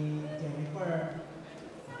ni Jennifer.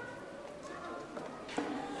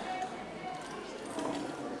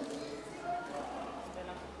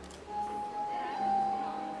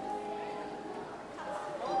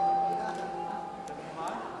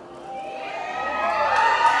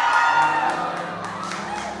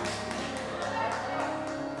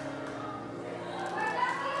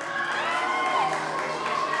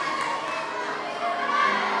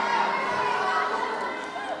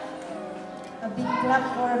 A big clap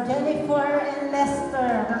for Jennifer and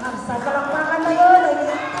Lester. Nakaksa. Palakpakan na yun.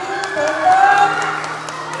 Nag-iitin. Taylor.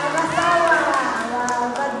 Nag-asawa.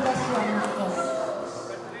 Wow. God bless you, anak ko.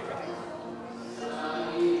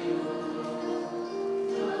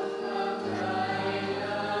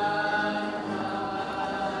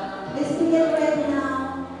 Let's get ready now.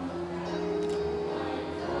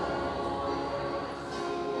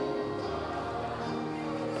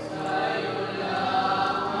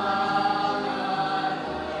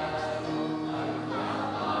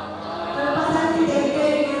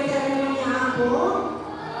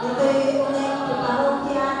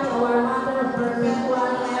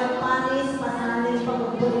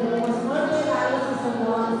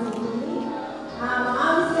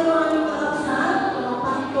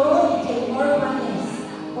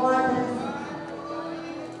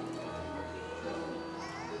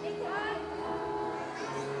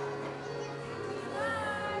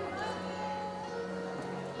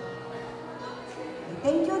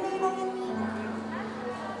 Thank you, Ninong and Nina.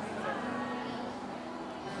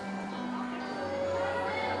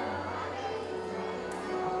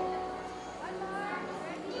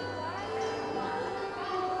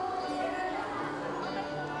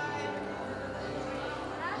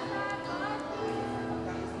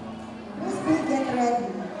 Please be get ready.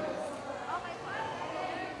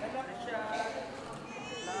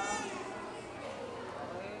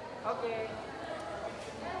 Okay.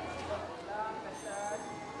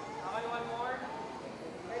 Okay, one more.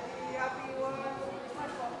 Ready, happy, one.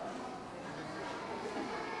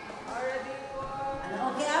 Already, one.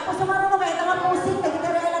 Okay, ako sumarunong kayo. Tama musik. Naging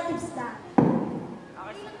relatives na.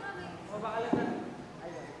 Okay. O, baka lang na.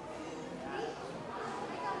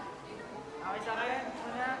 Okay, sa kayo.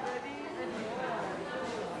 Una, ready, ready.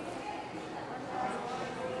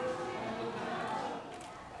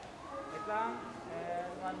 Wait lang.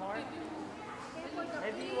 And one more.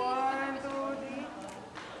 Ready, one, two, three.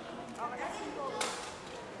 Okay.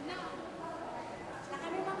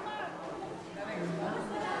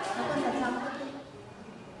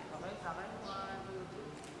 Okay, sa akin. One, two,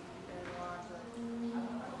 three. And one, two.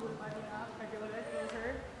 Running up. Medyo ulit. Closer.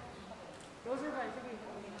 Closer ba? Sige.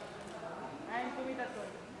 And tumitat ko.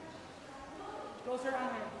 Closer ang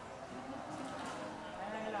head.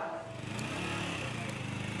 Ayan lang.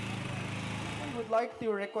 We would like to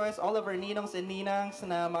request all of our ninongs and ninangs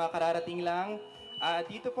na mga kararating lang.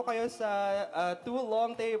 Dito po kayo sa two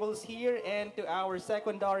long tables here and to our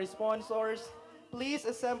secondary sponsors. Please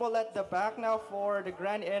assemble at the back now for the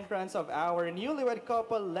grand entrance of our newlywed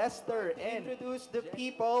couple, Lester, and introduce the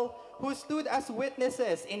people who stood as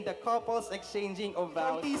witnesses in the couple's exchanging of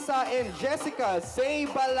vows. Tisa and Jessica Say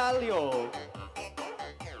Balalio.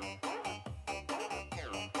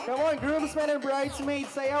 Come on, groomsmen and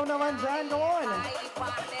bridesmaids, sayaw naman dyan, come on.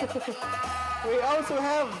 We also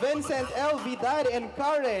have Vincent L. Vidal and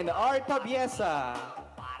Karen R. Tabiesa.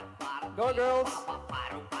 Go, girls.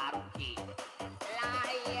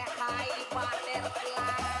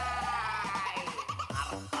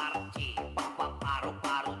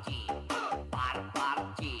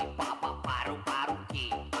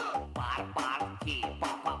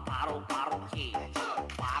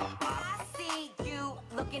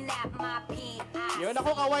 Yun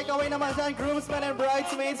ako, kaway-kaway naman dyan, groomsmen and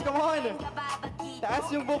bridesmaids, come on! Taas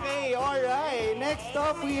yung bouquet, alright! Next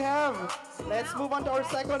up we have, let's move on to our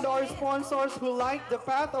second door sponsors who light the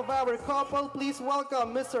path of our couple. Please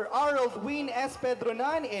welcome Mr. Harold Win S.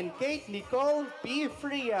 Pedronan and Kate Nicole P.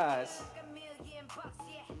 Frias.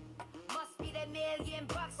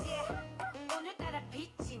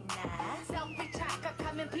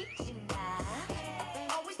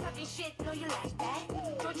 Shit, know you like that?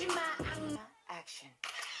 Action.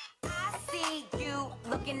 I see you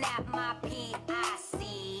looking at my PIC.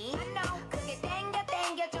 I know.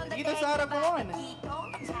 Dito Sarah, come on.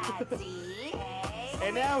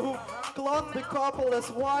 And now who clocked the couple as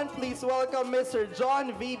one, please welcome Mr.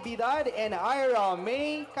 John V. Bidad and Ira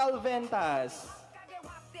May Calventas.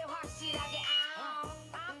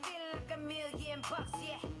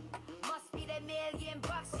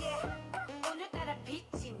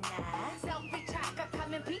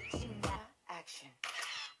 Action.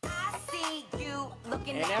 I see you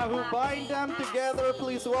looking And now who bind them together,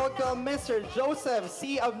 please welcome Mr. Joseph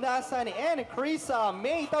C. Abnasan and Krisa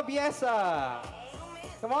May Tabiesa.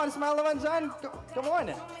 Come on, smile naman dyan. Come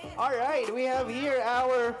on. All right, we have here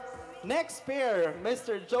our next pair,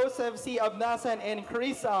 Mr. Joseph C. Abnasan and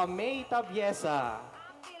Krisa May Tabiesa.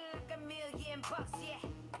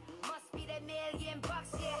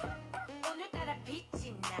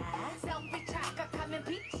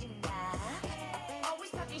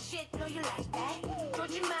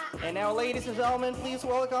 And now, ladies and gentlemen, please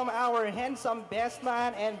welcome our handsome best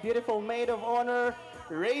man and beautiful maid of honor,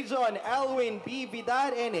 Rajon Elwin B.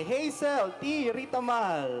 Vidal and Hazel T.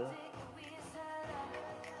 Ritamal.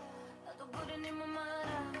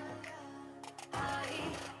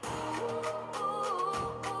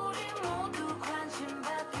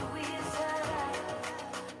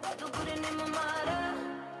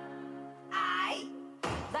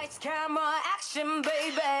 Lights, camera, action,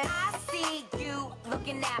 baby. I see you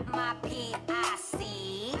looking at my PIC.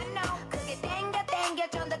 I know. 그게 땡겨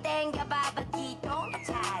좀 더 땡겨 봐봐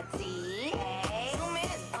기동차지.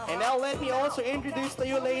 And now let me also introduce to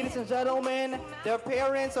you, ladies and gentlemen, the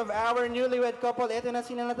parents of our newlywed couple. Ito na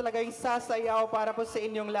sila na talaga yung sasayaw para po sa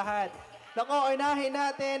inyong lahat. Nako, unahin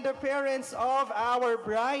natin the parents of our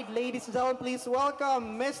bride. Ladies and gentlemen, please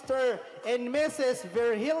welcome Mr. and Mrs.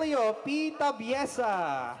 Virgilio P.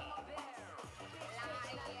 Tabiesa.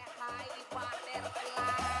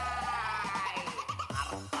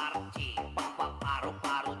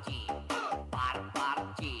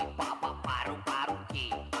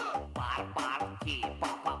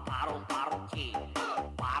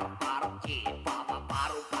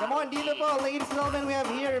 Come on, dito po, ladies and gentlemen, we have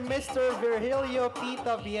here Mr. Virgilio P.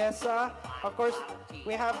 Tabiesa. Of course,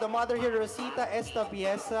 we have the mother here, Rosita S.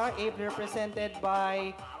 Tabiesa, ably represented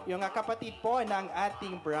by yung kapatid po ng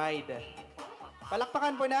ating bride.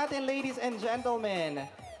 Palakpakan po natin, ladies and gentlemen.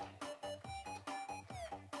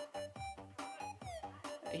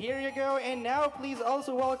 Here you go, and now please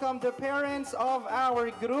also welcome the parents of our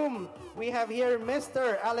groom. We have here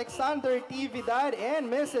Mr. Alexander T. Vidad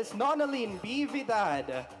and Mrs. Nonalyn B.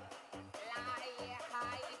 Vidad.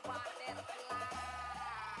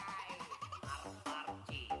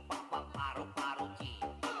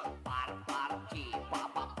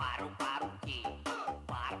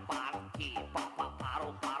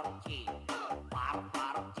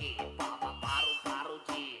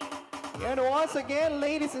 And once again,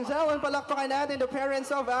 ladies and gentlemen, palakpakan natin the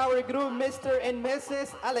parents of our groom, Mr. and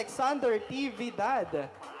Mrs. Alexander T. Vidad.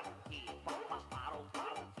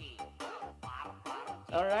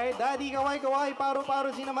 Alright, Daddy, kaway-kaway,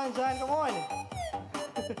 paro-paro si naman dyan, come on.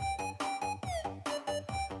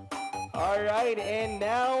 Alright, and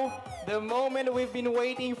now, the moment we've been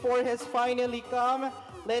waiting for has finally come.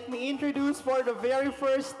 Let me introduce for the very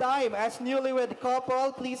first time as newlywed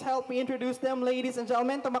couple. Please help me introduce them, ladies and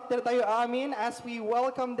gentlemen. Tumakder tayo amin as we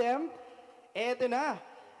welcome them. Eto na.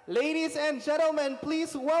 Ladies and gentlemen,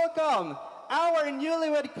 please welcome our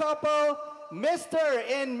newlywed couple, Mr.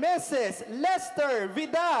 and Mrs. Lesther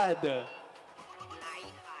Vidad.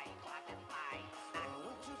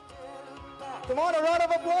 Come on, a round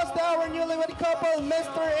of applause to our newlywed couple,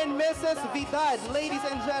 Mr. and Mrs. Vidad, ladies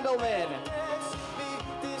and gentlemen.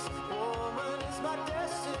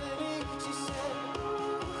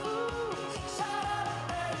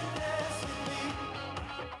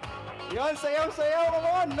 Yon, sayaw-sayaw, come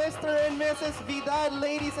on, Mr. and Mrs. Vidal,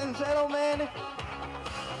 ladies and gentlemen.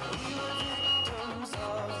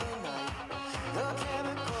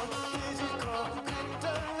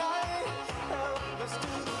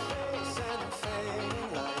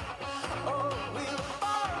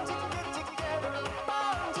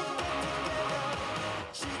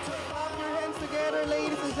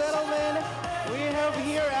 gentlemen, we have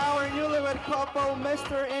here our newlywed couple,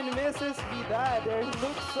 Mr. and Mrs. Vidal. They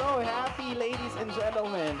look so happy, ladies and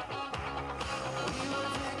gentlemen.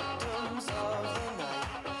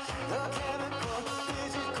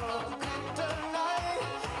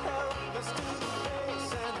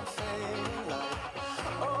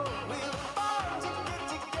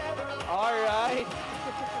 All right.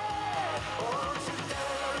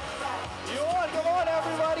 Come on,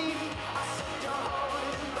 everybody.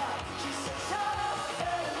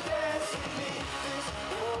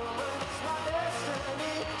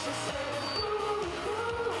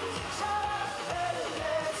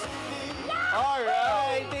 All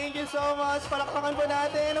right. Thank you so much. Palakpakan po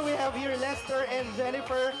natin. We have here Lester and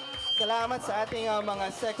Jennifer. Salamat sa ating mga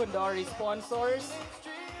secondary sponsors.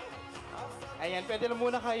 Ayan, pwede na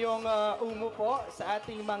muna kayong umupo sa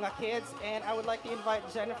ating mga kids. And I would like to invite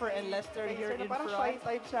Jennifer and Lester here in front. Parang shy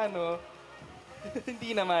type siya, no?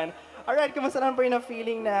 Hindi naman. Alright, kamusta naman po yung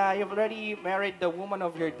feeling na you've already married the woman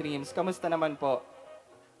of your dreams? Kamusta naman po?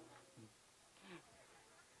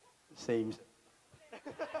 Same.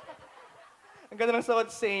 Ang ganda ng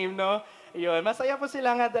suot, same, no? Yun, masaya po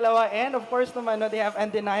sila nga dalawa. And of course naman, no, they have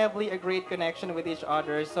undeniably a great connection with each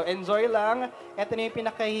other. So enjoy lang. Ito na yung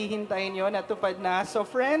pinakahihintayin nyo, natupad na. So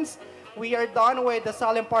friends, we are done with the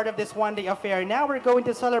solemn part of this one-day affair. Now we're going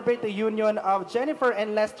to celebrate the union of Jennifer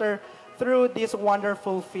and Lester through this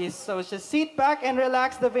wonderful feast. So just sit back and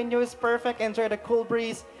relax. The venue is perfect. Enjoy the cool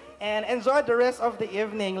breeze. And enjoy the rest of the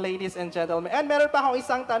evening, ladies and gentlemen. And meron pa akong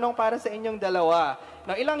isang tanong para sa inyong dalawa.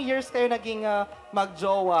 Now, ilang years kayo naging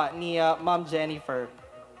magjowa ni Ma'am Jennifer?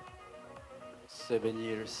 7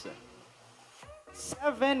 years.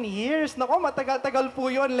 7 years? Naku, matagal-tagal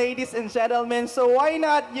po yun, ladies and gentlemen. So why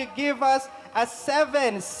not you give us a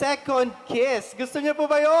 7-second kiss? Gusto niyo po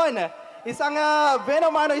ba yun? Isang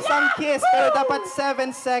venomano, isang kiss, pero dapat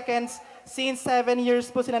 7 seconds. Since 7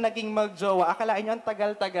 years po sila naging magjowa. Akalain nyo ang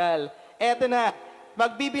tagal-tagal. Eto na,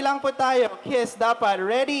 magbibilang po tayo. Kiss dapat.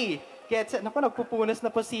 Ready? Get set. Naku, nagpupunas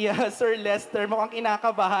na po si Sir Lester. Mukhang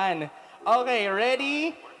kinakabahan. Okay,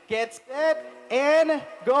 ready? Get set. And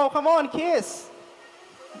go. Come on, kiss.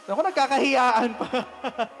 Naku, nagkakahiyaan pa.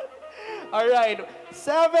 Alright.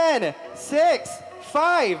 7, 6,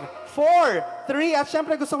 5, 4, 3, at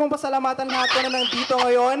syempre gusto kong pasalamatan lahat po na nandito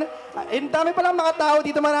ngayon. Ang dami palang mga tao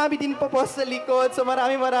dito, marami din po sa likod. So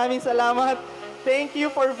maraming salamat. Thank you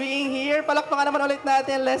for being here. Palakpakan naman ulit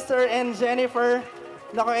natin, Lester and Jennifer.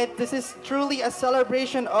 This is truly a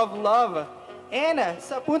celebration of love. And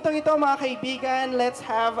sa puntong ito, mga kaibigan, let's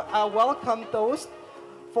have a welcome toast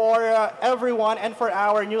for everyone and for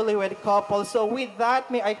our newlywed couple. So with that,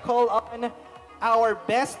 may I call on our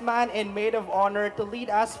best man and maid of honor to lead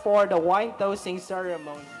us for the wine toasting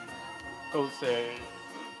ceremony. Sir.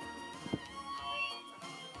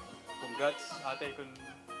 Congrats, ate, kung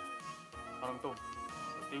parang to.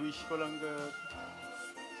 I-wish ko lang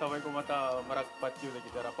sabay ko mata maragpat yun, lagi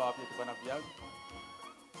darapap ito pa na biyag.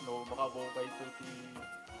 No, makabaw kay ito ti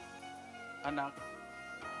anak.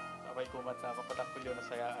 Sabay ko mata mapatakpil yun na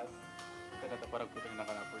sayaan. Kaya nataparag ko itong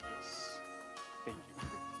nakanaproduce. Thank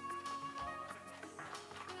you.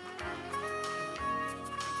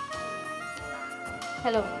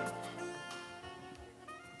 Hello.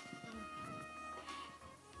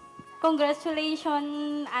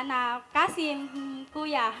 Congratulations, anak, kasin,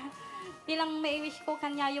 kuya. Bilang may wish ko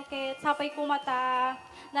kanya yung ket sapay ko mata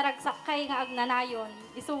naragsak kay nga agnanayon.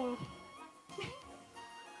 Isu.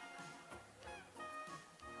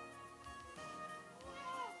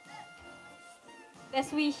 Best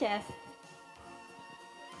wishes.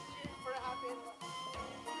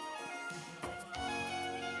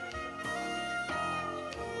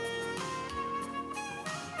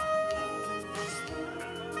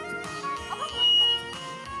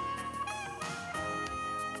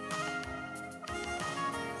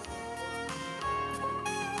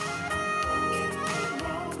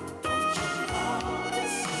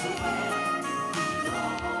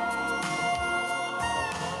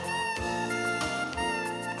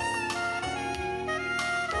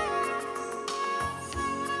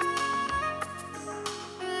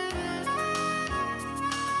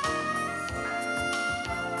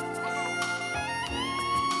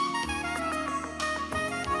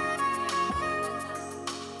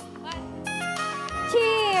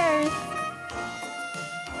 Cheers!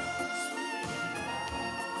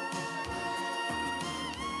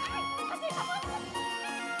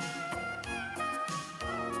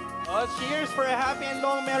 Oh, cheers for a happy and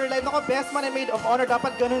long merry life. Nako, best man and maid of honor.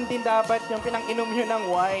 Dapat ganun din dapat yung pinang-inom nyo ng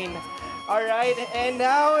wine. Alright, and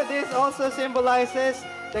now this also symbolizes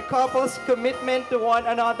the couple's commitment to one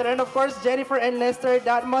another. And of course, Jennifer and Lester,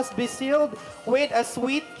 that must be sealed with a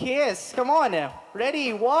sweet kiss. Come on.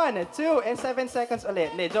 Ready? 1, 2, and 7 seconds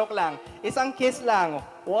ulit. Hindi, joke lang. Isang kiss lang.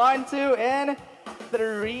 1, 2, and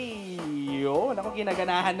 3. Oh, naku,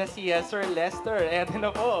 ginaganahan na si Sir Lester. And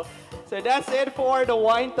ano po. So that's it for the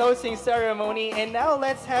wine toasting ceremony. And now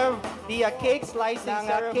let's have the cake slicing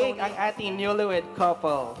ceremony. Cake ang ating newlywed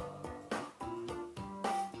couple.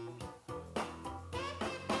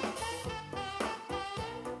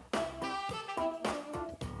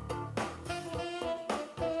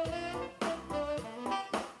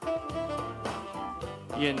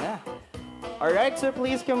 Yun na. Alright, so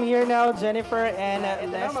please come here now, Jennifer and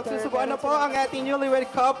Lester. Magsusubuan na po ang ating newlywed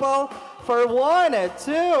couple for 1,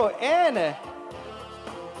 2, and...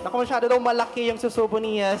 Naku, masyado daw malaki yung susubo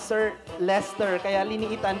ni Sir Lester, kaya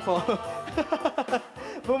liniitan po.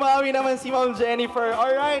 Bumawi naman si Ma'am Jennifer.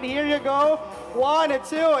 Alright, here you go. 1,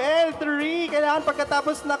 2, and 3. Kailangan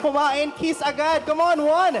pagkatapos na kumain, kiss agad. Come on,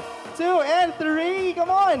 1, 2, and 3.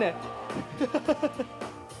 Come on.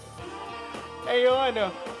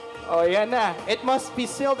 Ayun. Oh, yan na. It must be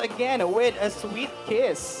sealed again with a sweet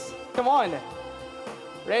kiss. Come on.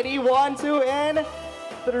 Ready? 1, 2, and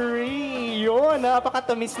 3. Yun,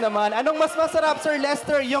 napakatamis naman. Anong mas masarap, Sir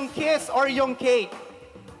Lester? Yung kiss or yung cake?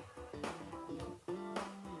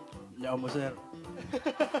 Yaw mo, sir.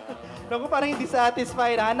 Naku, parang hindi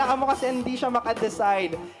satisfied. Naka mo kasi hindi siya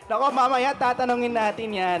makadecide. Naku, mamaya tatanungin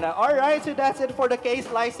natin yan. Alright, so that's it for the cake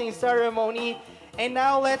slicing ceremony. And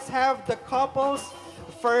now let's have the couple's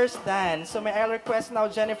first dance. So may I request now,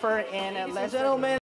 Jennifer and Lester. Ladies and gentlemen,